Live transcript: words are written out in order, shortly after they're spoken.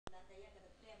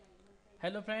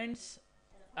Hello friends,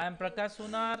 I am Prakash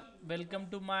Sonar. Welcome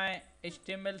to my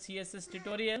HTML CSS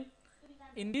tutorial.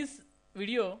 In this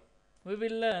video, we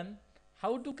will learn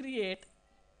how to create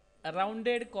a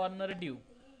rounded corner div.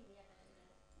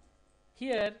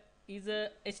 Here is a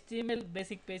HTML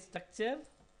basic page structure.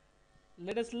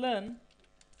 Let us learn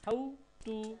how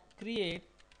to create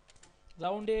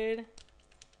rounded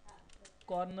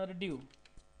corner div.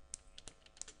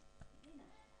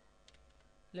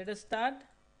 Let us start.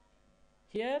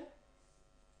 Here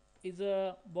is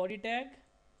a body tag.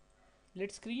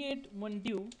 Let's create one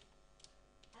div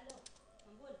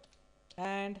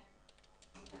and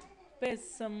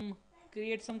paste some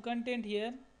create some content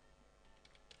here.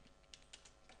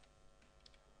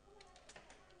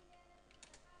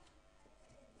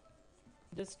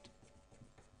 Just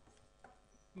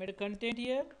made a content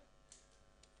here.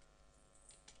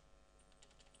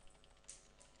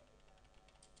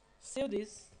 Save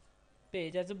this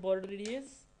page as a border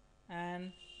radius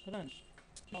and run.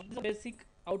 Now this is a basic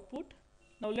output.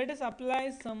 Now let us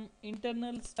apply some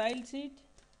internal style sheet.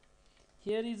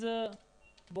 Here is a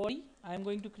body. I am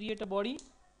going to create a body.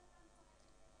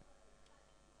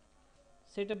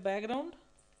 Set a background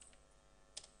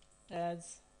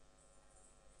as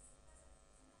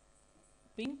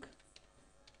pink.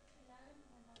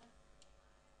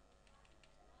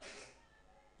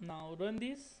 Now run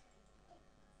this.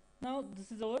 Now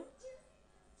this is our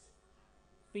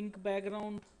pink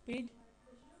background page.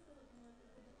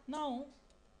 Now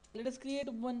let us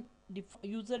create one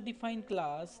user defined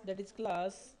class, that is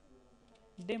class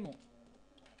demo,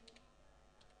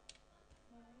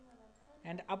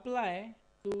 and apply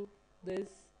to this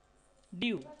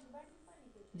div.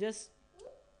 Just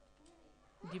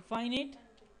define it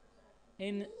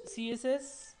in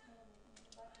CSS.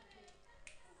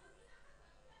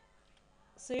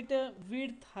 Set a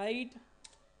width height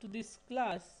to this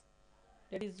class,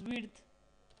 that is width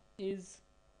is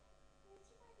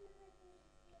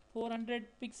 400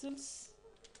 pixels,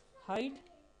 height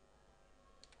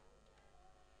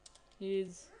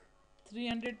is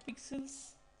 300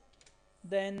 pixels.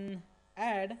 Then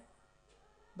add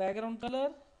background color.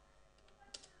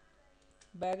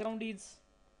 Background is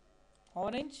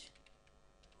orange.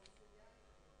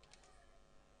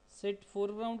 Set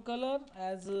foreground color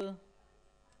as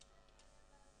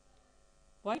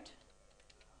white.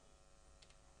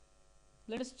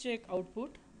 Let us check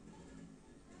output.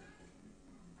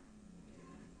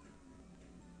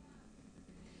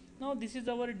 Now this is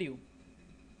our div.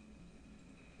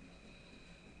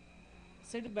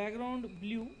 Set background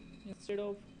blue instead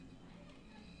of,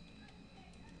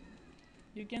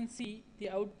 you can see the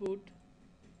output.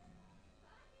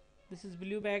 This is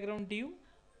blue background div.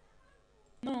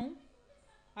 Now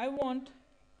I want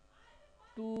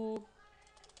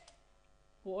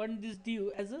this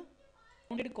div as a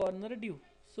rounded corner div.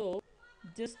 So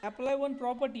just apply one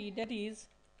property, that is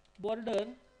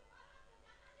border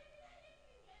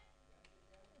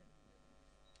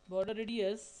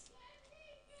radius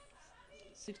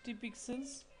 60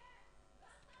 pixels.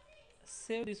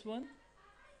 Save this one.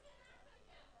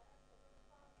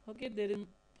 Okay, there is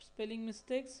spelling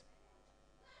mistakes.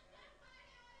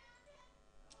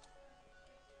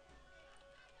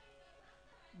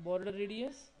 Border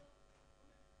radius,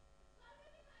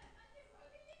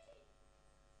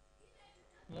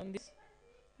 run this.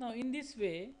 Now in this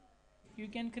way you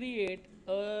can create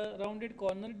a rounded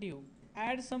corner div.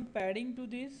 Add some padding to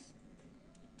this,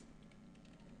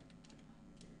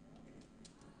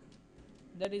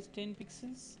 that is 10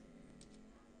 pixels.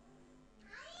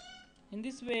 In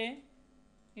this way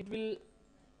it will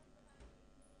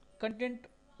content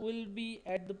will be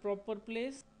at the proper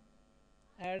place.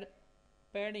 Add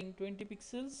padding 20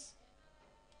 pixels.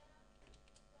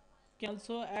 You can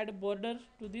also add a border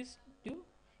to this div.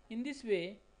 In this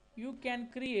way you can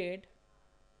create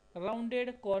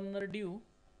rounded corner div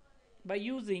by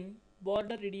using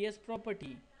border radius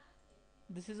property.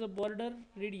 This is a border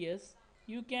radius.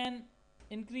 You can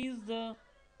increase the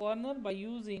corner by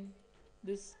using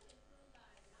this.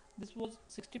 This was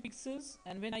 60 pixels,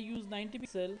 and when I use 90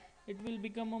 pixel it will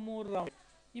become a more round.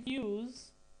 If you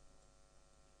use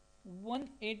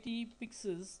 180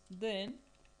 pixels, then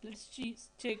let's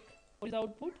check what is the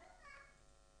output.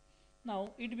 Now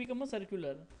it become a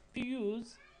circular. If you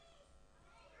use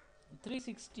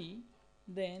 360,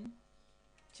 then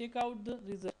check out the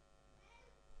result.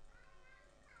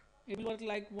 It will work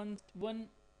like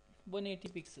 180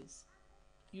 pixels.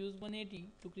 Use 180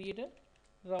 to create a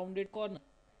rounded corner.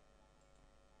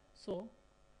 So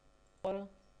for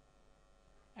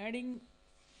adding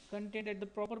content at the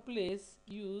proper place,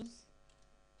 use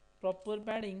proper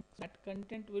padding, so that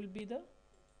content will be the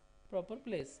proper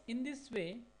place. In this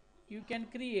way you can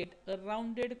create a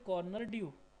rounded corner div.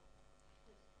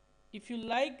 If you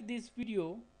like this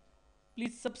video,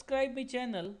 please subscribe my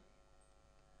channel.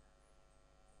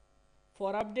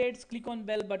 For updates, click on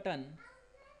bell button.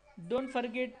 Don't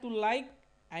forget to like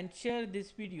and share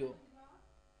this video.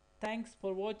 Thanks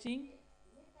for watching.